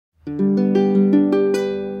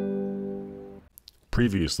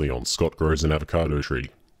Previously on Scott Grows an Avocado Tree.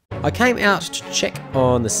 I came out to check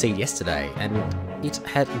on the seed yesterday, and it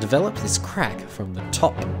had developed this crack from the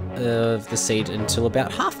top of the seed until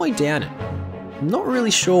about halfway down it. I'm not really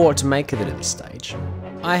sure what to make of it at this stage.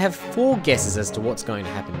 I have 4 guesses as to what's going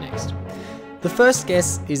to happen next. The first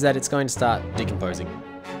guess is that it's going to start decomposing,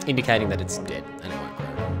 indicating that it's dead and it won't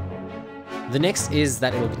grow. The next is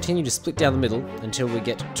that it will continue to split down the middle until we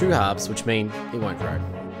get 2 halves, which mean it won't grow.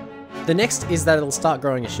 The next is that it'll start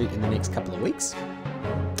growing a shoot in the next couple of weeks.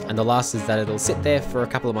 And the last is that it'll sit there for a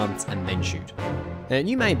couple of months and then shoot. And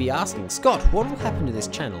you may be asking, Scott, what will happen to this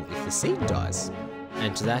channel if the seed dies?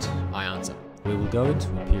 And to that, I answer, we will go into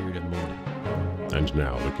a period of mourning. And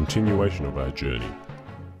now, the continuation of our journey.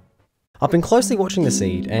 I've been closely watching the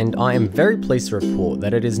seed, and I am very pleased to report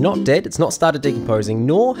that it is not dead, it's not started decomposing,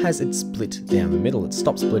 nor has it split down the middle, it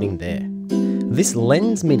stopped splitting there. This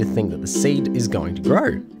lends me to think that the seed is going to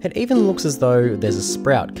grow. It even looks as though there's a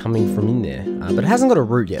sprout coming from in there, but it hasn't got a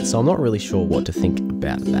root yet, so I'm not really sure what to think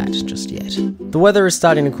about that just yet. The weather is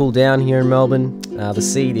starting to cool down here in Melbourne. The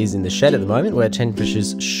seed is in the shed at the moment, where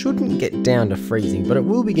temperatures shouldn't get down to freezing, but it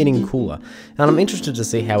will be getting cooler, and I'm interested to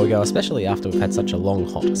see how we go, especially after we've had such a long,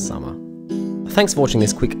 hot summer. Thanks for watching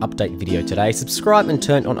this quick update video today. Subscribe and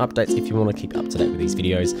turn on updates if you want to keep up to date with these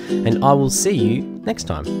videos, and I will see you next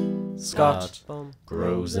time. Scott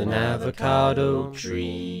grows an avocado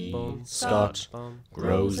tree. Scott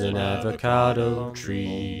grows an avocado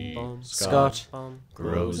tree. Scott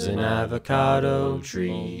grows an avocado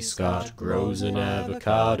tree. Scott grows an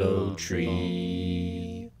avocado tree.